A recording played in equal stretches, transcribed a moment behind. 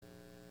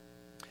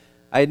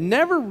I had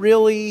never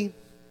really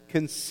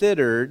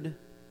considered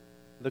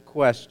the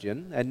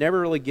question. I'd never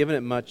really given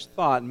it much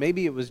thought.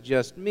 Maybe it was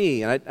just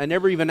me. And I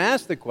never even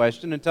asked the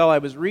question until I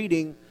was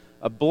reading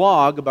a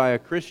blog by a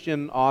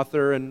Christian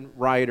author and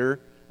writer,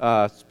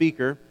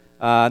 speaker,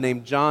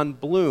 named John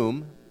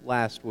Bloom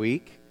last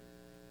week.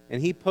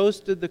 And he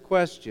posted the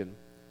question,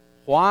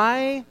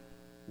 why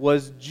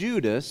was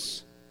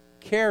Judas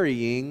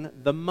carrying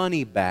the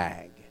money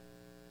bag?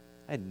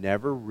 I'd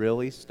never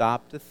really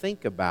stopped to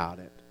think about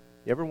it.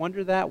 You ever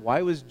wonder that?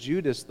 Why was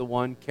Judas the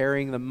one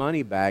carrying the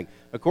money bag?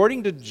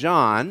 According to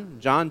John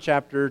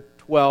chapter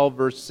 12,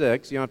 verse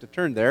 6, you don't have to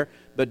turn there,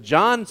 but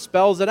John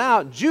spells it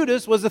out.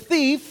 Judas was a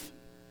thief,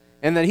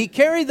 and that he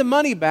carried the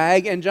money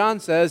bag, and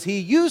John says he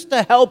used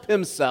to help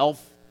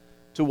himself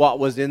to what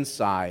was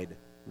inside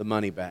the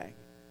money bag.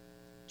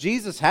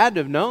 Jesus had to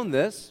have known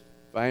this.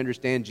 If I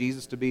understand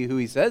Jesus to be who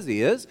he says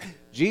he is,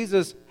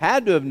 Jesus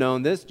had to have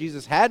known this.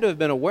 Jesus had to have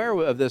been aware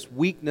of this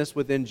weakness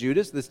within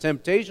Judas, this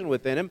temptation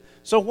within him.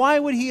 So why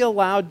would he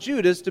allow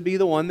Judas to be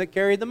the one that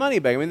carried the money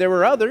bag? I mean, there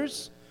were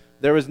others.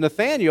 There was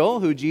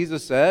Nathanael, who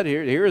Jesus said,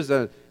 here is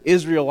an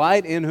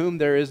Israelite in whom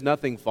there is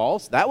nothing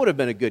false. That would have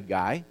been a good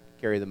guy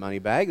to carry the money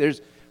bag.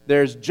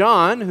 There's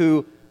John,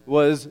 who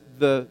was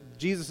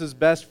Jesus'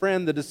 best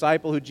friend, the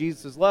disciple who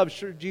Jesus loved.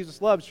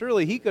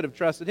 Surely he could have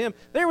trusted him.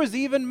 There was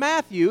even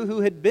Matthew, who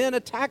had been a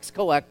tax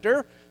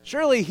collector.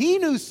 Surely he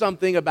knew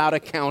something about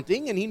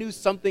accounting, and he knew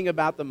something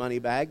about the money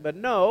bag. But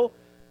no,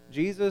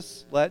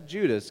 Jesus let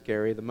Judas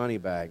carry the money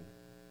bag.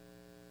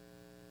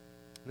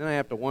 And then I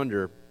have to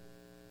wonder,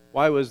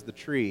 why was the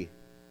tree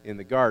in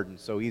the garden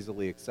so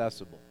easily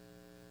accessible?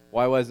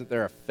 Why wasn't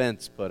there a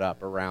fence put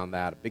up around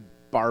that, a big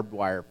barbed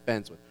wire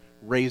fence with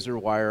razor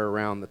wire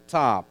around the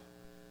top?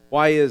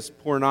 Why is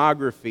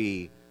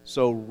pornography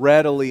so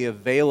readily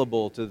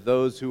available to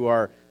those who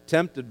are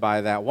tempted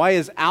by that? Why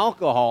is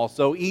alcohol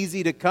so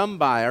easy to come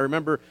by? I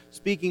remember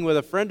speaking with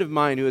a friend of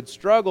mine who had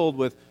struggled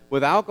with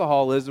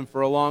alcoholism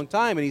for a long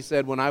time, and he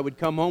said, when I would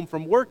come home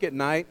from work at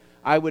night,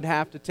 I would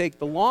have to take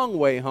the long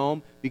way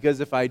home because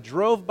if I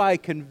drove by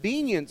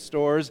convenience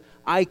stores,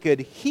 I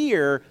could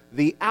hear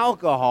the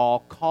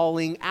alcohol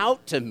calling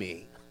out to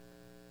me.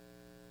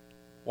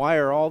 Why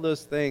are all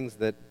those things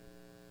that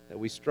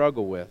we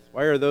struggle with?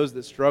 Why are those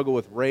that struggle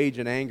with rage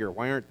and anger,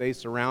 why aren't they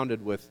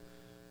surrounded with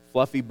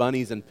fluffy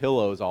bunnies and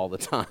pillows all the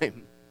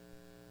time?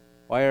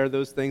 Why are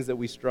those things that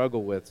we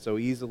struggle with so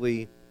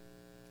easily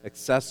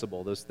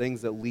accessible, those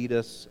things that lead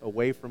us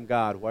away from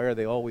God, why are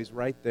they always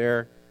right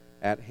there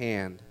at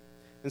hand?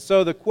 And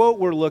so the quote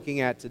we're looking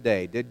at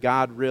today, did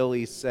God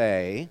really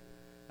say?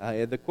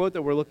 The quote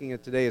that we're looking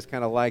at today is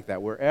kind of like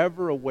that. We're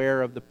ever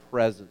aware of the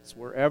presence.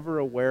 We're ever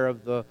aware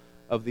of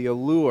the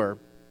allure.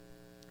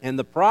 And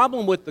the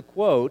problem with the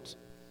quote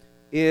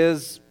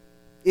is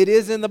it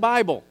is in the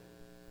Bible.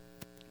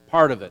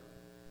 Part of it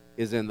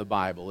is in the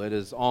Bible. It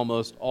is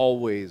almost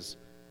always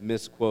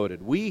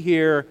misquoted. We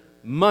hear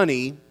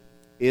money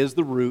is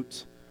the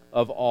root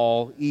of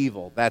all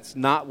evil. That's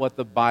not what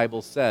the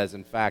Bible says.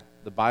 In fact,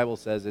 the Bible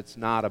says it's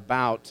not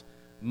about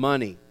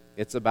money.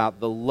 It's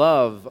about the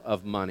love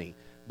of money.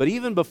 But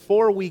even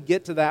before we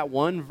get to that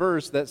one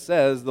verse that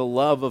says the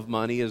love of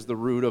money is the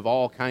root of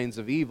all kinds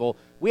of evil,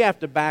 we have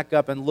to back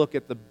up and look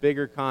at the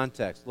bigger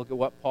context. Look at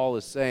what Paul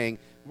is saying.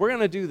 We're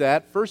going to do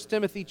that. 1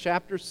 Timothy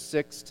chapter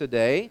 6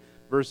 today,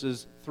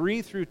 verses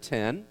 3 through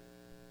 10.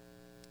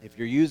 If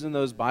you're using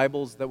those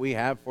Bibles that we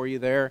have for you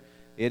there,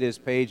 it is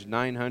page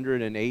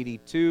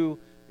 982.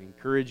 I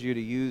encourage you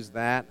to use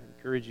that. I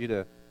encourage you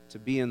to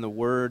be in the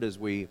Word as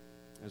we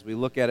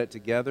look at it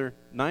together.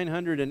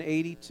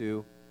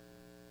 982.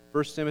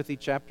 1 Timothy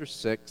chapter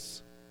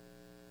 6.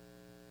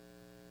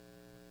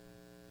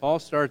 Paul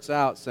starts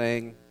out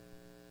saying,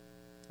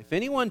 if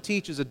anyone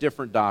teaches a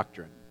different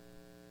doctrine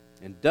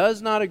and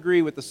does not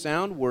agree with the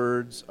sound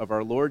words of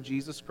our Lord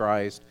Jesus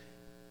Christ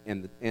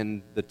and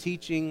the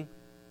teaching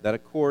that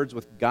accords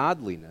with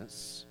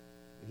godliness,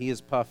 he is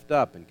puffed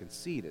up and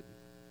conceited,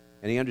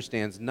 and he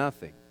understands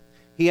nothing.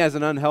 He has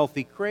an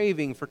unhealthy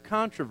craving for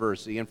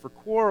controversy and for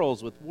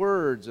quarrels with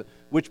words,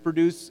 which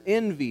produce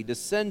envy,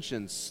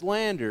 dissensions,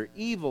 slander,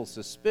 evil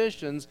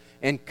suspicions,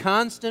 and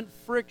constant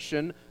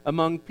friction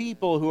among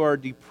people who are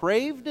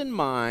depraved in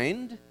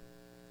mind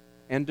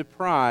and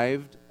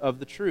deprived of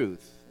the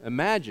truth,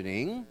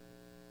 imagining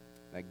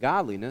that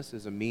godliness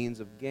is a means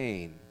of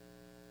gain.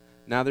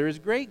 Now there is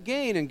great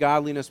gain in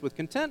godliness with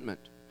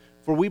contentment,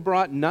 for we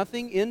brought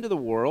nothing into the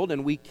world,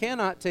 and we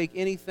cannot take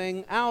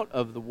anything out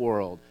of the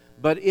world.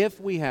 But if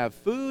we have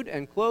food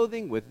and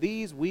clothing, with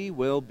these we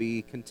will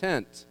be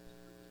content.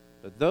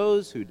 But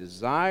those who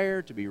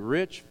desire to be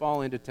rich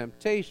fall into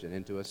temptation,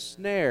 into a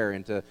snare,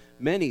 into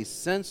many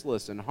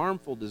senseless and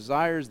harmful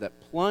desires that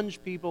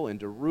plunge people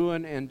into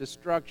ruin and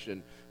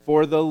destruction.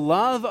 For the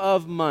love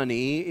of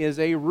money is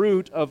a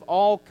root of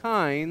all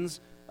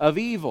kinds of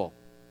evil.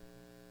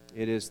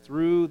 It is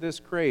through this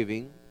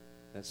craving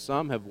that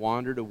some have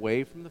wandered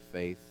away from the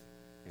faith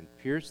and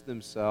pierced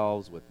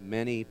themselves with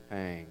many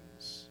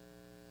pangs.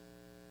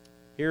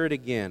 Hear it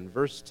again,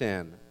 verse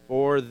 10.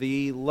 For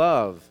the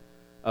love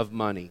of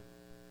money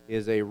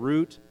is a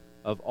root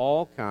of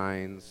all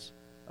kinds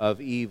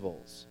of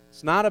evils.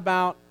 It's not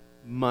about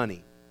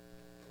money.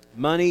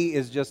 Money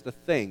is just a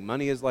thing.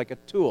 Money is like a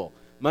tool.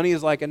 Money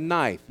is like a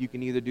knife. You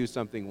can either do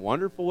something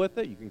wonderful with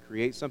it, you can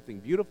create something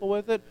beautiful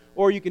with it,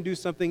 or you can do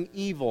something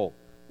evil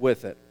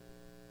with it.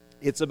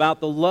 It's about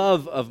the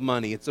love of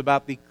money. It's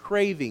about the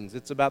cravings.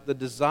 It's about the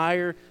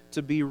desire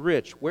to be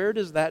rich. Where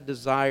does that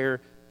desire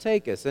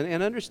take us?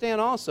 And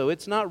understand also,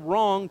 it's not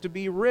wrong to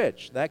be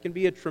rich. That can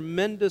be a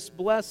tremendous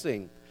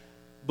blessing.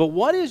 But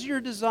what is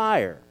your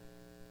desire?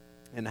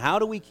 And how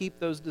do we keep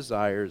those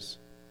desires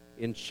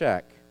in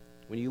check?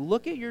 When you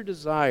look at your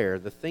desire,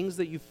 the things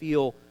that you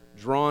feel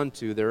drawn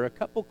to, there are a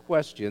couple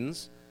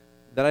questions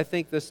that I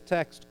think this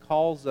text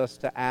calls us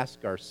to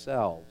ask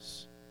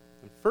ourselves.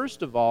 And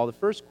first of all, the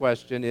first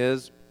question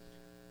is,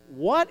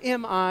 what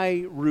am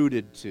I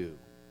rooted to?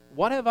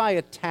 What have I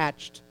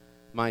attached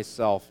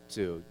myself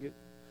to?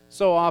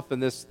 So often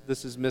this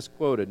is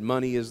misquoted.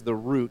 Money is the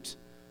root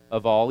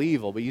of all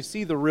evil. But you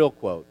see the real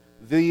quote.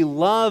 The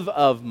love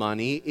of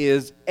money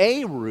is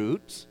a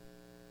root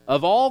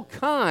of all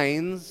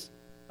kinds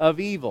of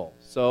evil.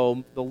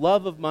 So the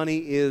love of money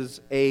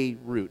is a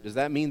root. Does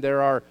that mean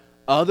there are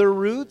other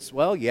roots?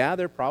 Well, yeah,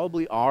 there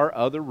probably are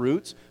other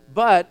roots.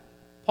 But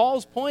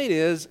Paul's point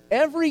is,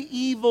 every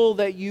evil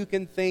that you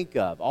can think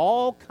of,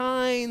 all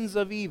kinds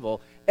of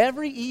evil,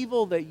 every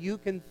evil that you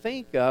can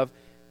think of,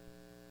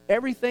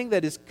 everything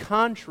that is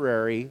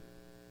contrary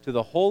to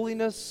the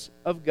holiness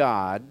of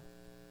God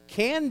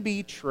can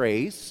be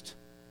traced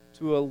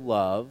to a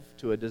love,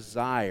 to a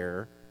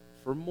desire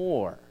for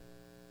more.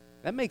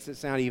 That makes it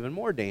sound even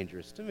more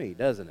dangerous to me,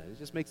 doesn't it? It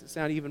just makes it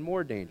sound even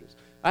more dangerous.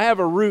 I have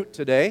a root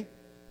today.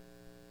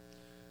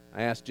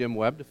 I asked Jim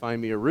Webb to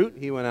find me a root.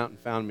 He went out and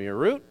found me a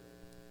root.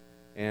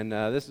 And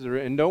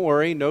and don't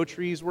worry, no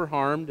trees were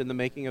harmed in the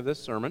making of this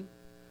sermon.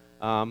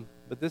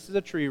 But this is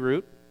a tree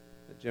root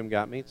that Jim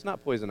got me. It's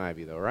not poison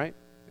ivy, though, right?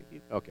 Thank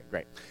you. Okay,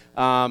 great.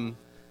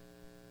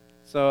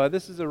 So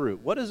this is a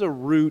root. What does a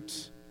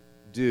root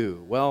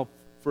do? Well,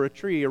 for a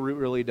tree, a root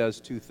really does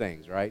two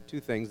things, right?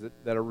 Two things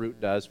that a root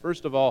does.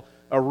 First of all,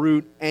 a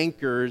root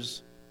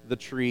anchors the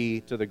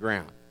tree to the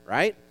ground,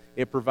 right?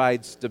 It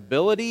provides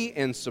stability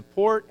and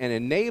support and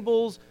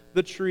enables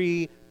the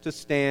tree to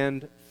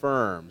stand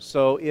firm.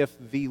 So if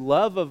the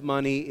love of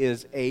money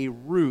is a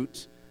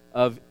root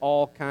of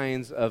all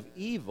kinds of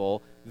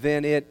evil,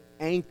 then it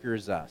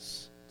anchors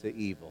us to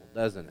evil,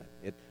 doesn't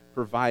it? It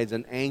provides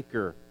an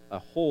anchor, a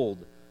hold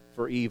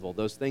for evil.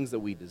 Those things that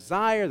we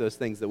desire, those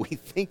things that we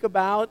think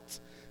about,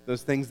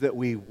 those things that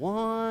we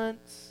want,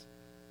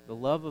 the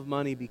love of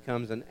money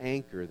becomes an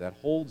anchor that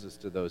holds us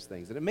to those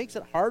things. And it makes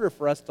it harder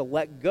for us to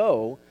let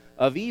go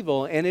of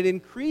evil, and it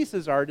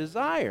increases our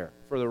desire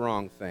for the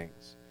wrong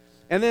things.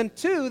 And then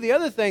two, the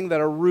other thing that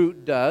a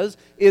root does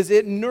is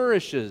it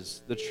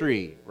nourishes the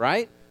tree,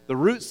 right? The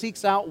root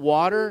seeks out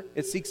water,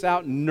 it seeks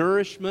out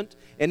nourishment,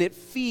 and it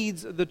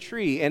feeds the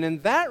tree. And in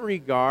that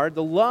regard,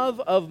 the love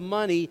of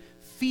money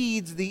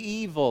feeds the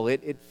evil.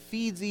 It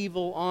feeds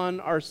evil on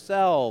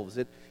ourselves.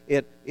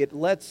 It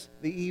lets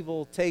the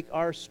evil take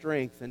our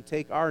strength and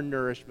take our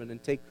nourishment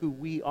and take who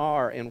we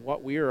are and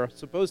what we are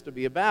supposed to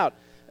be about.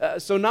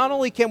 So not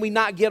only can we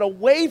not get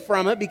away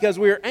from it because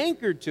we are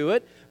anchored to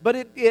it,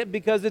 but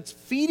because it's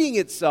feeding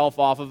itself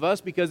off of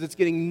us, because it's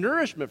getting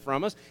nourishment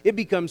from us, it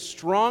becomes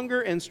stronger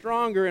and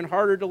stronger and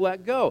harder to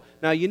let go.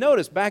 Now you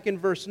notice back in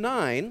verse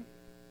 9,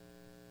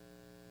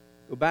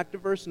 go back to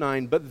verse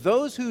 9, but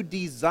those who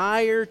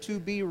desire to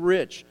be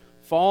rich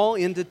fall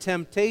into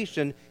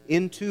temptation,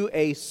 into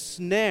a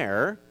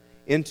snare,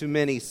 into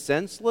many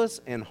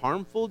senseless and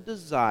harmful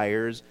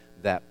desires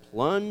that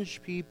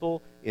plunge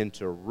people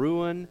into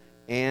ruin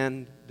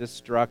and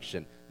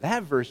destruction.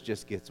 That verse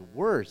just gets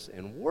worse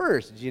and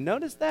worse. Did you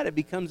notice that? It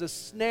becomes a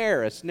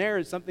snare. A snare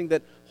is something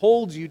that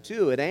holds you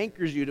to, it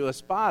anchors you to a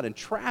spot and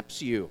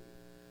traps you.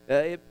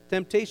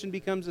 Temptation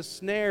becomes a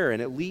snare,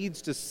 and it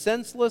leads to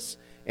senseless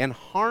and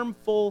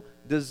harmful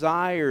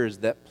desires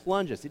that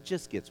plunge us. It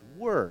just gets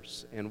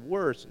worse and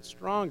worse and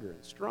stronger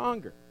and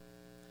stronger.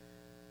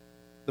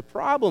 The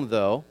problem,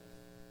 though,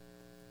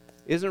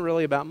 isn't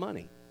really about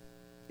money.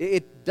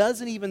 It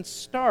doesn't even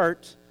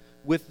start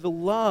with the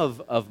love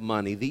of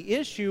money. The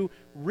issue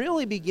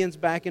really begins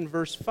back in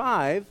verse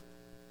 5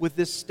 with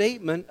this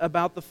statement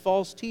about the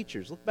false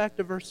teachers. Look back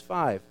to verse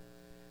 5.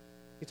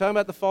 You're talking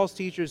about the false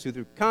teachers who,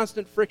 through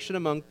constant friction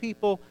among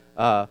people,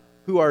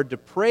 who are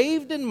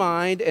depraved in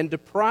mind and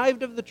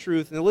deprived of the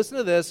truth. And listen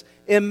to this,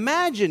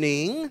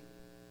 imagining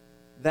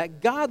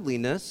that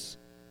godliness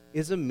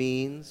is a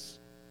means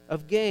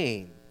of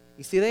gain.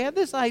 You see, they have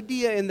this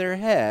idea in their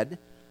head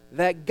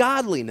that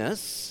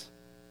godliness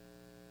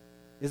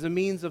is a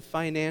means of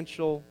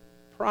financial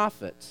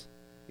profit.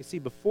 You see,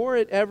 before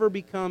it ever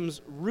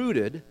becomes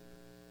rooted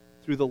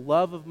through the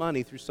love of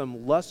money, through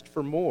some lust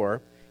for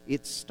more,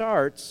 it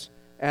starts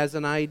as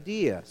an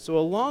idea. So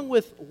along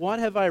with what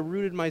have I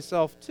rooted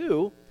myself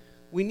to,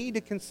 we need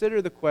to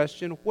consider the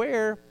question,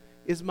 where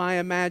is my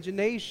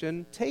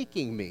imagination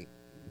taking me?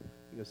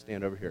 I'm going to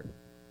stand over here.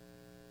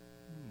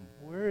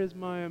 Where is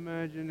my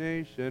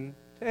imagination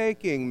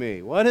taking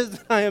me? What is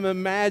it I am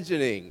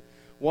imagining?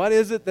 What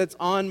is it that's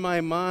on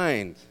my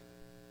mind?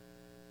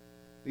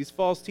 These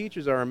false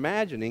teachers are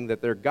imagining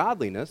that their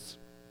godliness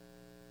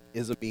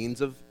is a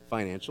means of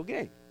financial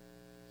gain.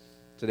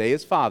 Today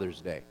is Father's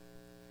Day,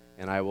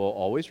 and I will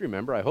always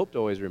remember, I hope to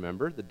always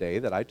remember, the day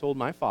that I told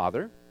my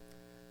father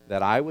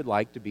that I would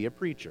like to be a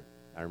preacher.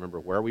 I remember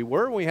where we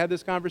were when we had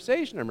this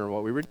conversation. I remember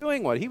what we were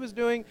doing, what he was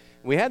doing.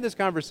 We had this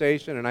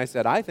conversation, and I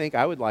said, I think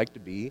I would like to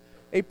be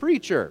a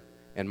preacher.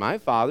 And my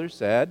father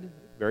said,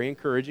 very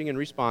encouraging in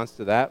response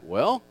to that,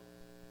 well,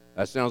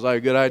 that sounds like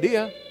a good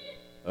idea.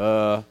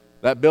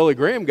 That Billy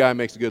Graham guy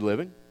makes a good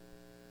living.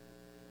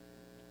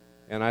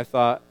 And I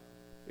thought,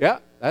 yeah,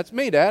 that's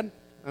me, Dad.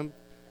 I'm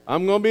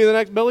going to be the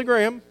next Billy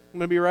Graham. I'm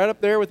going to be right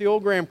up there with the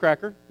old graham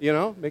cracker,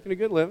 making a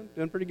good living,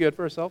 doing pretty good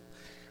for herself.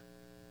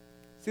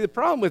 See, the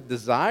problem with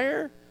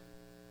desire,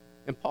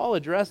 and Paul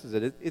addresses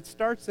it, it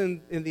starts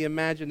in the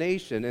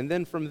imagination, and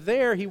then from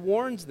there he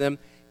warns them,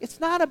 it's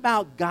not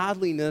about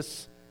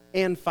godliness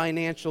and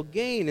financial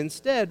gain.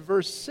 Instead,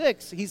 verse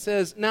 6, he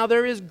says, now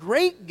there is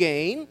great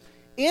gain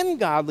in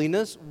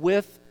godliness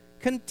with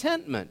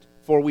contentment,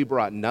 for we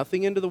brought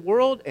nothing into the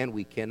world, and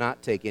we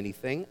cannot take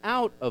anything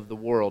out of the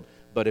world.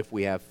 But if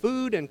we have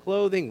food and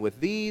clothing,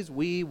 with these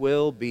we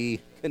will be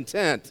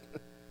content.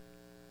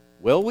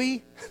 Will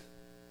we?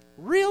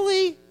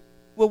 Really?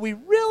 Will we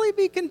really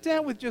be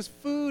content with just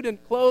food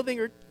and clothing,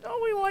 or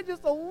don't we want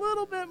just a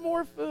little bit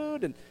more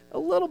food and a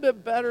little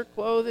bit better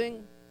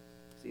clothing?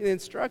 See, the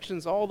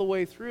instructions all the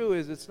way through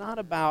is it's not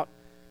about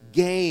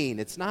gain.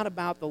 It's not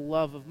about the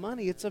love of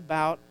money. It's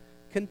about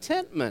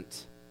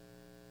contentment.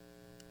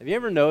 Have you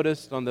ever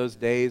noticed on those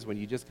days when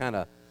you just kind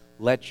of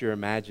let your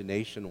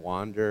imagination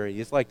wander? You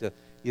just like to,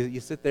 you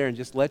sit there and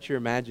just let your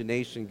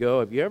imagination go.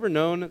 Have you ever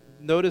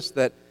noticed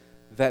that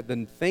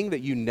the thing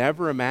that you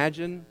never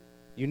imagine,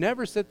 you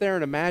never sit there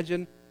and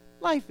imagine,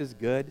 life is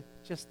good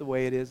just the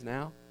way it is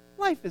now.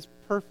 Life is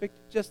perfect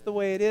just the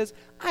way it is.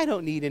 I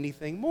don't need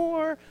anything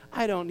more.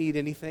 I don't need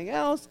anything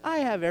else. I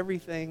have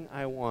everything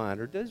I want.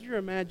 Or does your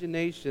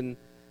imagination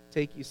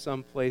take you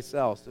someplace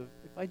else?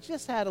 If I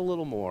just had a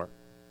little more.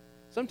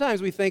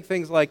 Sometimes we think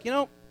things like,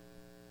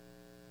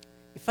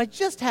 if I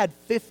just had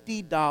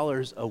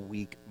 $50 a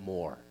week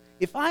more.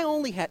 If I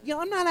only had,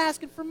 I'm not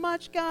asking for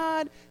much,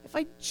 God. If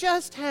I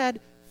just had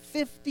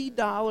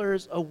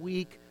 $50 a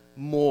week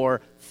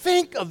more.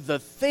 Think of the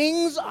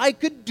things I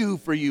could do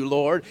for you,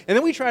 Lord. And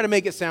then we try to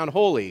make it sound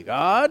holy.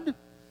 God,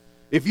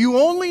 if you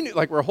only knew,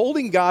 like we're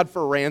holding God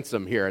for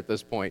ransom here at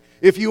this point.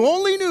 If you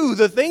only knew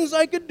the things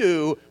I could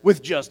do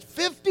with just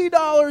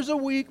 $50 a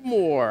week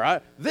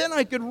more, then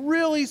I could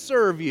really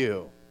serve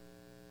you.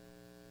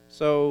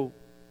 So,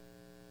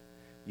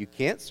 you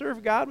can't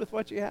serve God with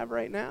what you have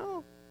right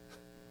now?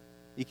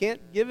 You can't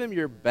give him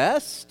your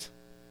best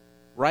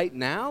right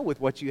now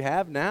with what you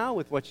have now,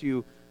 with what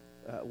you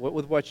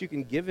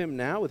can give him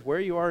now, with where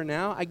you are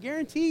now? I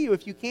guarantee you,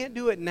 if you can't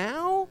do it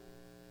now,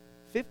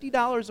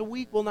 $50 a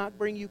week will not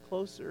bring you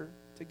closer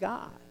to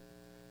God.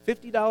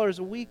 $50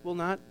 a week will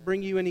not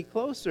bring you any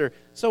closer.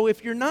 So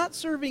if you're not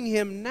serving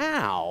him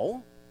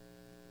now,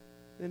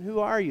 then who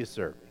are you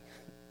serving?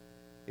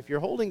 If you're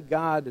holding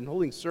God and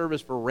holding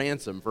service for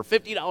ransom for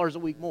 $50 a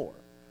week more,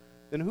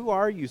 then who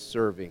are you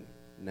serving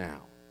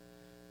now?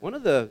 One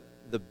of the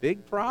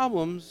big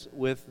problems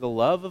with the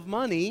love of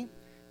money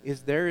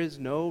is there is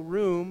no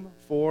room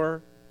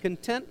for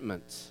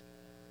contentment.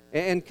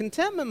 And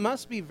contentment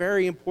must be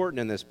very important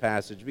in this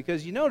passage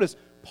because you notice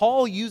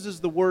Paul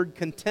uses the word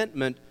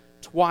contentment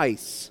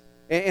twice.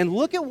 And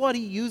look at what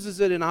he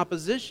uses it in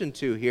opposition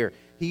to here.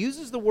 He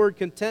uses the word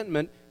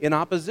contentment in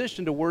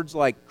opposition to words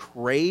like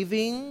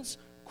cravings,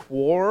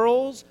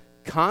 quarrels,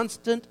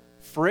 constant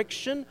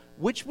friction.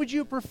 Which would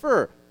you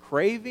prefer?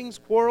 Cravings,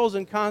 quarrels,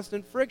 and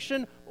constant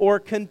friction, or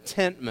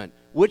contentment?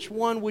 Which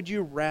one would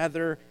you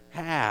rather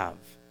have?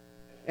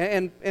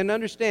 And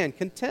understand,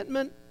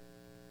 contentment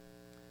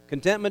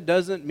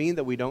doesn't mean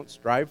that we don't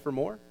strive for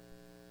more.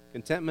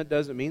 Contentment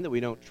doesn't mean that we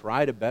don't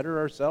try to better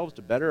ourselves,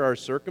 to better our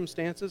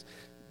circumstances.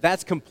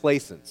 That's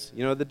complacence.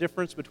 You know, the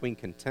difference between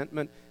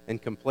contentment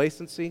and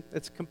complacency,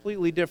 it's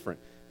completely different.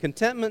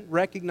 Contentment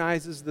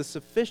recognizes the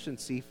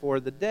sufficiency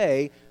for the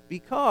day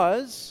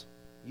because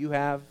you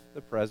have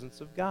the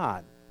presence of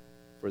God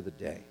for the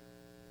day.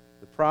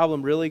 The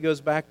problem really goes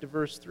back to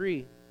verse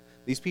 3.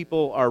 These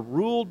people are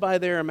ruled by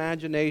their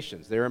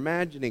imaginations. They're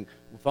imagining,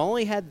 if I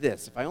only had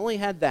this, if I only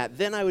had that,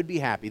 then I would be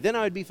happy, then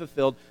I would be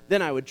fulfilled,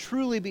 then I would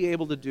truly be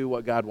able to do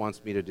what God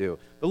wants me to do.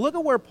 But look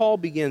at where Paul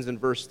begins in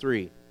verse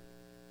 3.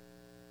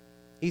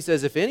 He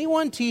says, if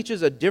anyone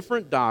teaches a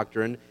different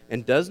doctrine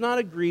and does not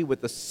agree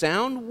with the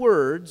sound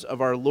words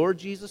of our Lord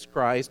Jesus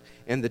Christ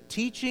and the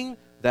teaching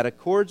that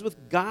accords with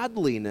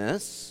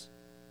godliness,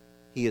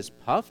 he is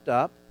puffed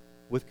up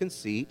with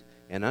conceit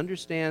and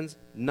understands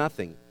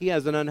nothing. He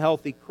has an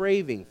unhealthy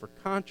craving for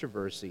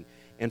controversy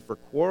and for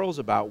quarrels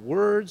about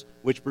words,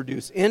 which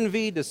produce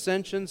envy,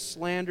 dissension,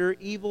 slander,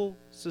 evil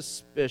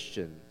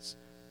suspicions.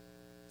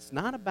 It's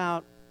not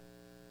about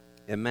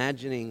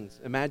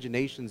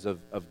imaginations of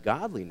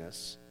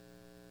godliness.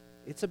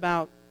 It's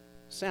about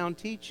sound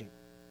teaching.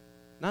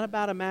 Not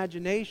about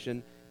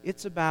imagination,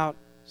 it's about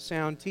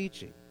sound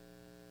teaching.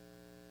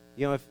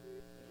 You know,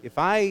 if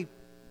I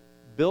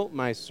built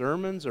my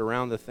sermons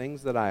around the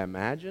things that I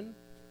imagine,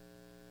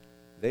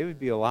 they would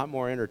be a lot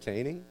more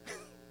entertaining.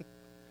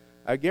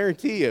 I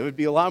guarantee you it would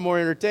be a lot more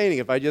entertaining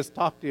if I just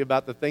talked to you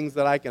about the things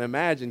that I can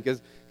imagine,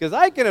 because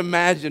I can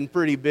imagine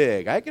pretty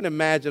big. I can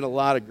imagine a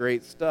lot of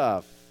great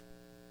stuff.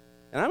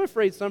 And I'm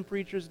afraid some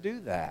preachers do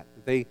that.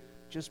 They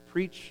just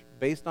preach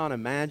based on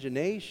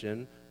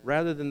imagination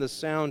rather than the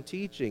sound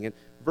teaching. And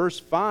verse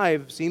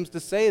 5 seems to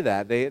say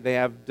that. They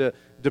have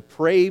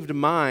depraved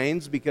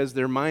minds because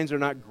their minds are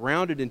not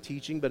grounded in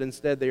teaching, but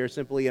instead they are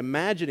simply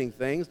imagining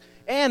things.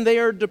 And they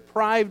are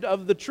deprived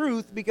of the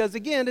truth because,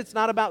 again, it's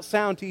not about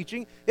sound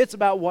teaching. It's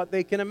about what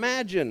they can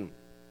imagine.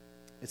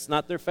 It's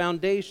not their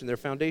foundation. Their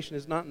foundation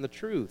is not in the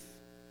truth.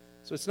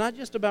 So it's not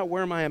just about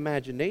where my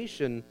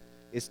imagination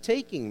is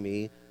taking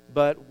me,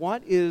 but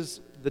what is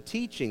the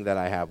teaching that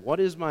I have? What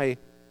is my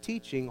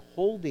teaching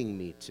holding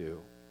me to?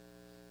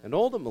 And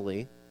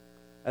ultimately,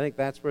 I think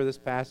that's where this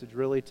passage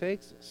really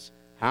takes us.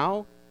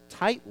 How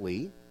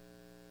tightly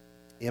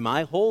am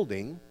I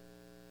holding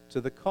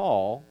to the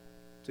call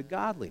to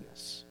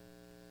godliness?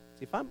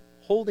 See, if I'm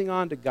holding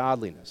on to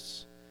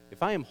godliness,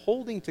 if I am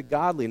holding to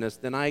godliness,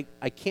 then I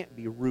can't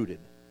be rooted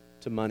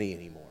to money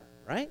anymore,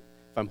 right?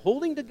 If I'm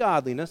holding to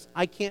godliness,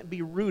 I can't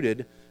be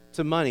rooted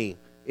to money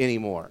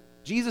anymore.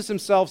 Jesus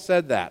himself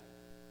said that.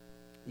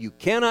 You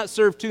cannot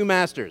serve two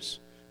masters,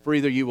 for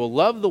either you will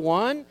love the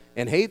one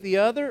and hate the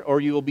other,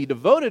 or you will be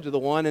devoted to the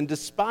one and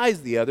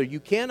despise the other. You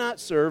cannot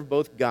serve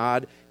both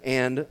God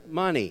and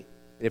money.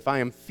 If I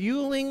am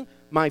fueling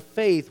my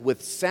faith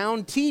with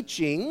sound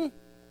teaching,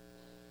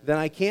 then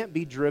I can't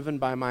be driven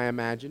by my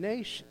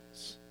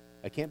imaginations.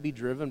 I can't be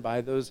driven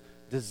by those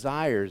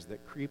desires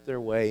that creep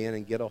their way in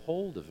and get a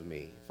hold of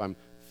me if I'm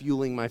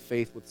fueling my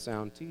faith with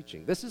sound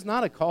teaching. This is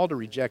not a call to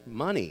reject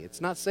money. It's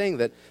not saying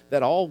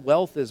that all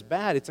wealth is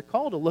bad. It's a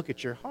call to look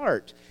at your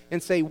heart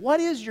and say, what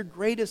is your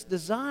greatest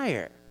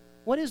desire?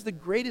 What is the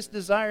greatest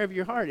desire of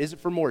your heart? Is it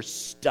for more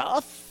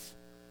stuff,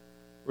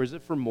 or is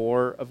it for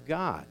more of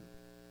God?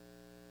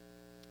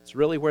 It's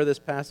really where this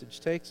passage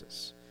takes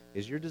us.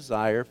 Is your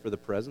desire for the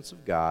presence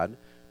of God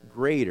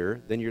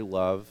greater than your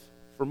love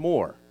for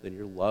more, than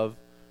your love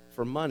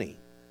for money?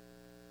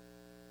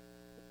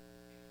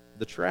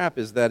 The trap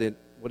is that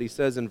what he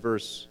says in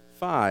verse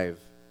 5,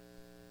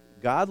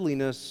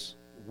 godliness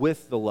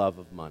with the love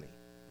of money.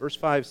 Verse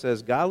 5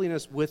 says,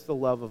 godliness with the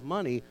love of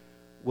money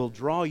will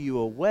draw you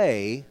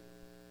away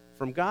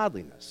from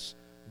godliness.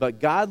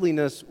 But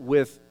godliness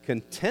with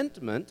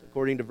contentment,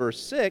 according to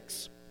verse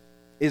 6,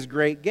 is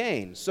great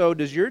gain. So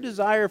does your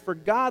desire for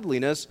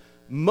godliness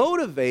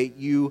motivate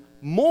you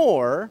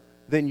more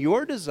than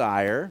your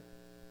desire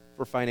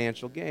for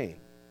financial gain?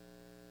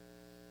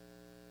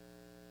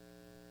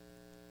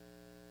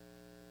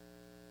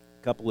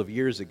 A couple of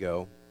years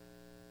ago,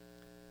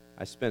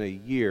 I spent a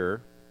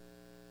year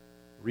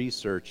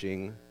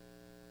researching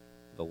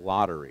the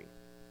lottery,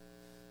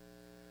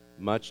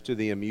 much to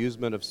the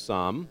amusement of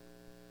some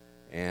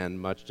and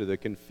much to the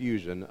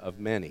confusion of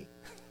many.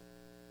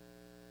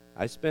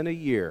 I spent a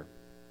year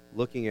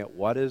looking at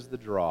what is the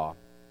draw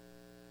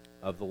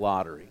of the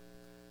lottery.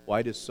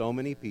 Why do so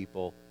many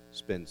people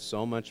spend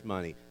so much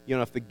money? You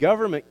know, if the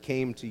government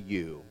came to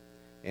you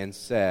and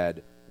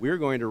said, we're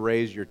going to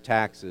raise your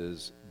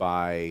taxes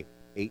by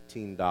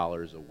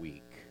 $18 a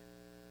week,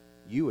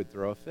 you would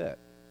throw a fit.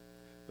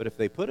 But if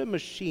they put a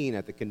machine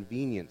at the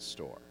convenience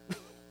store,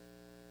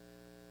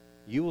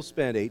 you will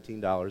spend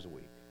 $18 a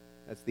week.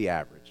 That's the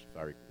average, if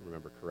I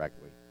remember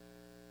correctly,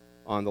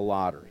 on the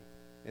lottery.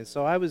 And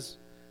so I was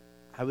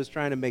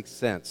trying to make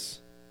sense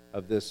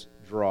of this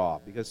draw,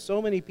 because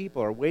so many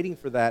people are waiting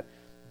for that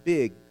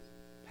big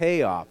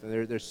payoff,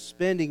 and they're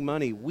spending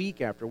money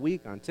week after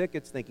week on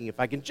tickets, thinking if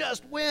I could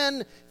just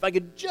win,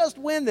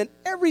 then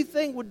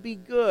everything would be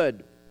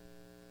good.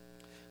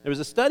 There was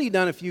a study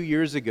done a few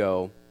years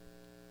ago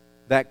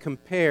that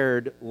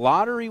compared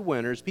lottery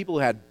winners, people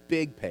who had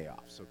big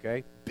payoffs,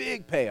 okay?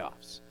 Big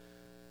payoffs.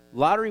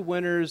 Lottery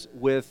winners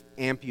with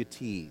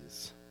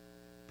amputees,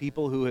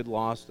 people who had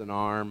lost an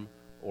arm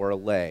or a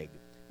leg.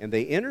 And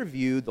they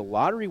interviewed the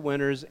lottery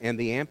winners and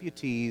the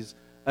amputees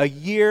a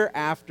year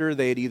after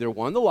they had either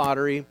won the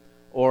lottery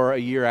or a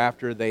year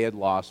after they had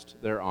lost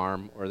their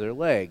arm or their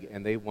leg.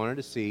 And they wanted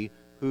to see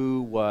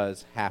who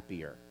was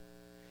happier.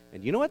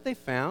 And you know what they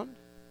found?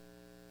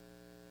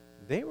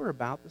 They were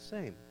about the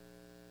same.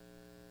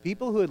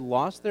 People who had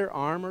lost their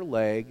arm or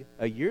leg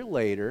a year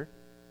later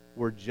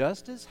were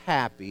just as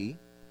happy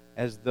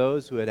as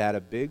those who had had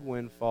a big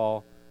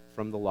windfall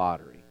from the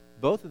lottery.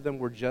 Both of them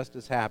were just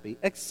as happy,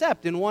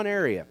 except in one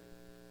area.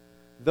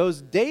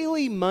 Those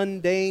daily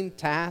mundane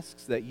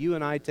tasks that you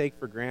and I take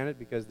for granted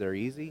because they're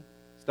easy,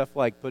 stuff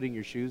like putting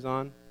your shoes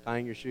on,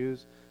 tying your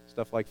shoes,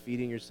 stuff like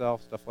feeding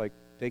yourself, stuff like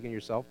taking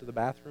yourself to the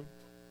bathroom,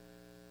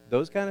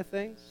 those kind of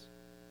things,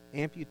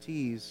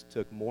 amputees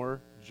took more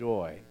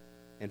joy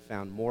and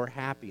found more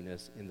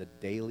happiness in the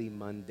daily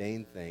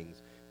mundane things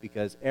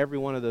because every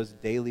one of those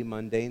daily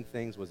mundane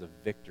things was a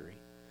victory,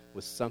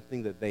 was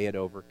something that they had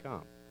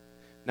overcome.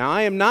 Now,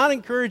 I am not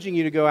encouraging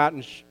you to go out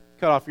and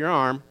cut off your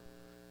arm.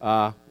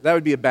 That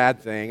would be a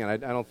bad thing, and I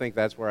don't think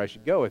that's where I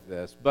should go with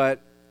this. But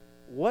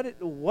what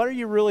are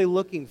you really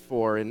looking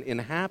for in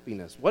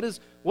happiness? What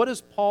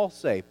does Paul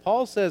say?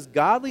 Paul says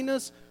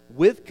godliness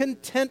with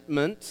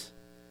contentment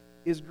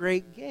is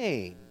great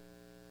gain.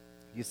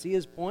 You see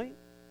his point?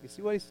 You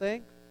see what he's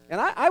saying? And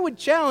I would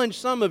challenge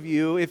some of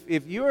you,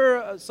 if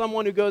you're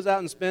someone who goes out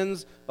and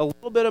spends a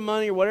little bit of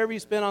money or whatever you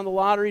spend on the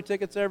lottery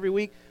tickets every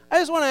week, I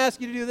just want to ask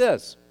you to do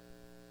this.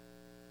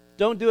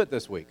 Don't do it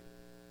this week.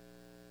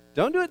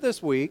 Don't do it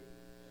this week.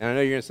 And I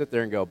know you're going to sit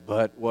there and go,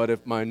 but what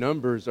if my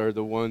numbers are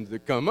the ones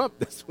that come up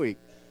this week?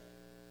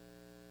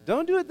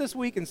 Don't do it this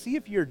week and see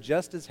if you're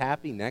just as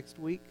happy next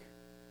week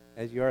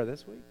as you are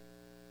this week.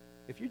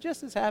 If you're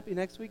just as happy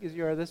next week as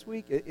you are this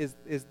week,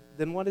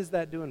 then what is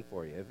that doing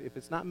for you? If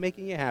it's not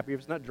making you happy,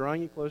 if it's not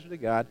drawing you closer to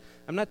God,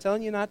 I'm not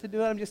telling you not to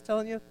do it. I'm just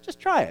telling you, just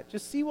try it.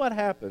 Just see what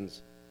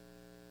happens.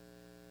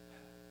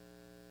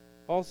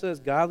 Paul says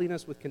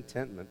godliness with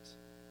contentment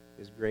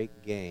is great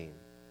gain.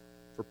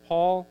 For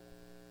Paul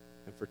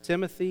and for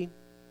Timothy,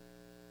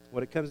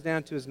 what it comes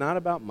down to is not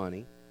about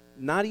money,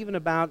 not even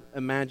about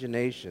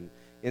imagination.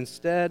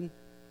 Instead,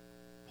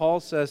 Paul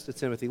says to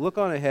Timothy, look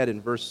on ahead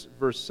in verse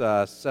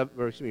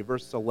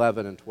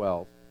 11 and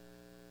 12.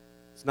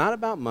 It's not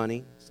about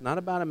money, it's not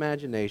about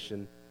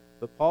imagination,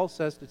 but Paul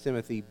says to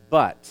Timothy,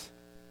 but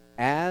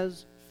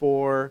as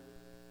for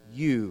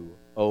you,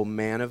 O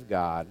man of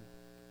God,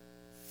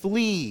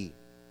 flee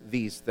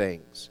these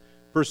things.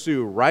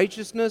 Pursue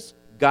righteousness,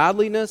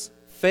 godliness,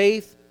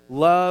 faith,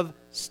 love,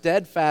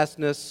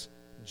 steadfastness,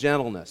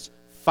 gentleness.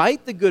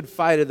 Fight the good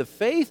fight of the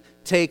faith.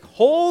 Take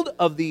hold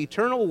of the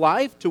eternal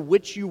life to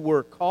which you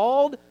were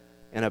called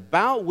and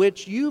about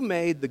which you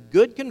made the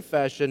good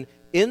confession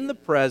in the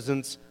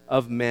presence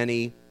of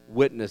many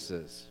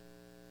witnesses.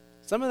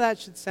 Some of that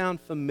should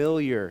sound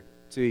familiar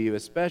to you,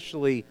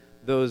 especially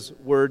those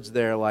words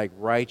there like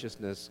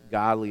righteousness,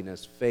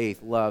 godliness,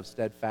 faith, love,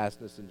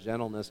 steadfastness, and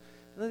gentleness.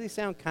 Don't they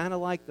sound kind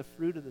of like the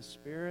fruit of the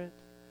Spirit?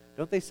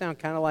 Don't they sound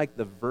kind of like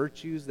the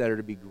virtues that are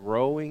to be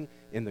growing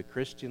in the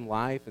Christian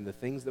life and the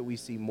things that we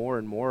see more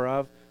and more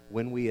of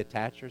when we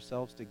attach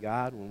ourselves to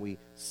God, when we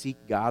seek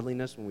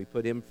godliness, when we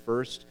put Him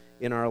first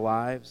in our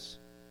lives?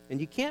 And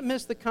you can't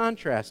miss the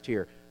contrast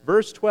here.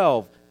 Verse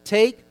 12,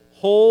 take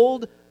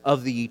hold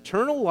of the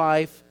eternal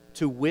life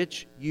to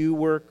which you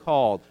were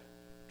called.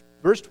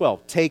 Verse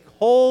 12, take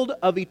hold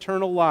of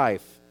eternal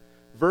life.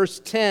 Verse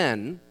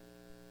 10,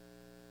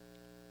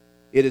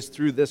 it is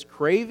through this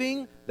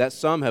craving that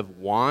some have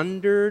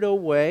wandered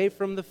away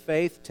from the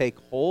faith. Take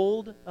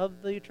hold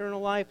of the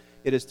eternal life.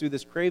 It is through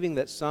this craving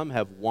that some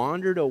have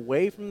wandered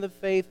away from the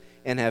faith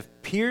and have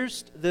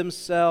pierced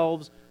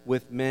themselves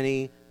with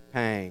many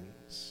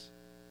pangs.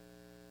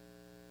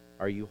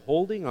 Are you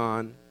holding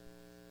on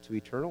to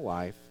eternal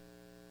life,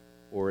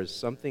 or is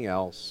something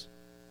else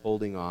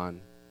holding on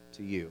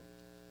to you?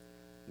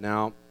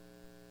 Now,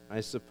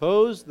 I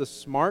suppose the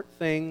smart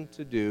thing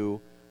to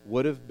do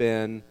would have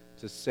been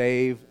to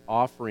save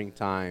offering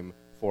time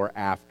for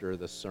after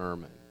the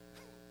sermon.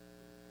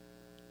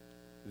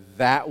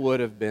 That would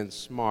have been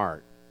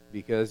smart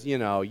because,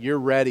 you're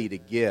ready to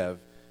give.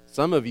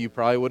 Some of you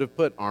probably would have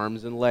put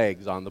arms and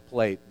legs on the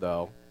plate,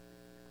 though.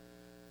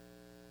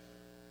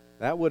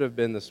 That would have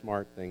been the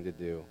smart thing to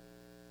do.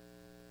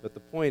 But the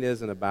point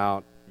isn't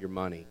about your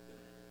money.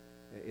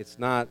 It's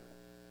not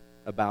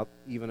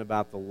even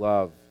about the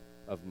love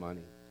of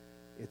money.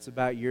 It's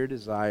about your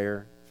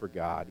desire for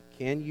God.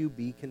 Can you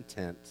be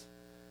content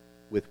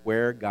with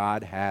where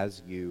God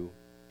has you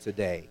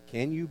today?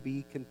 Can you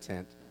be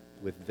content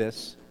with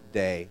this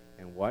day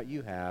and what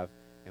you have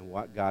and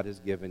what God has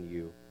given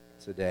you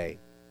today?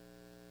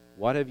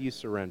 What have you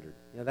surrendered?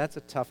 That's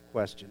a tough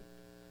question,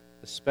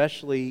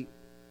 especially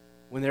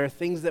when there are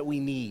things that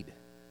we need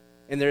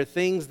and there are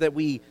things that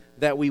we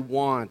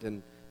want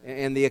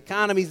and the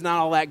economy's not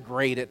all that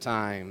great at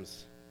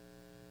times.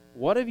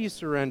 What have you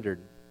surrendered?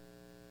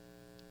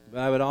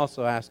 But I would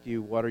also ask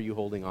you, what are you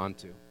holding on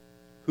to?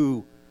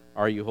 Who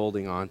are you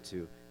holding on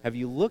to? Have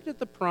you looked at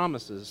the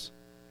promises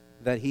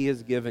that He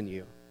has given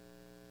you?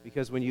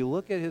 Because when you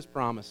look at His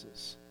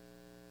promises,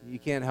 you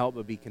can't help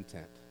but be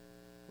content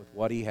with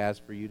what He has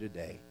for you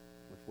today,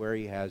 with where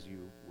He has you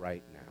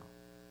right now.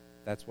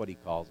 That's what He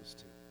calls us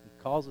to.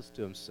 He calls us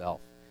to Himself.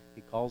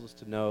 He calls us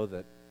to know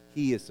that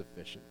He is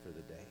sufficient for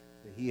the day,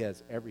 that He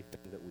has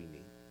everything that we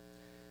need.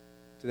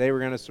 Today we're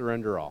going to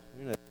surrender all.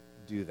 We're going to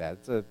do that.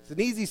 It's an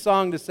easy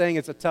song to sing.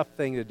 It's a tough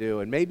thing to do.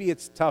 And maybe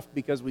it's tough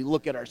because we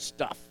look at our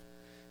stuff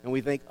and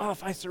we think,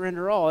 if I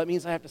surrender all, that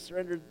means I have to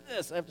surrender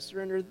this, I have to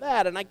surrender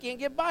that, and I can't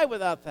get by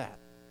without that.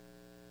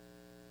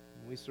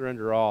 When we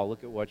surrender all,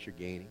 look at what you're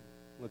gaining.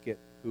 Look at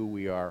who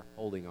we are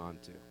holding on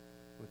to.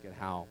 Look at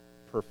how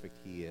perfect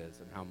He is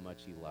and how much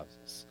He loves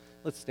us.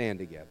 Let's stand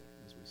together.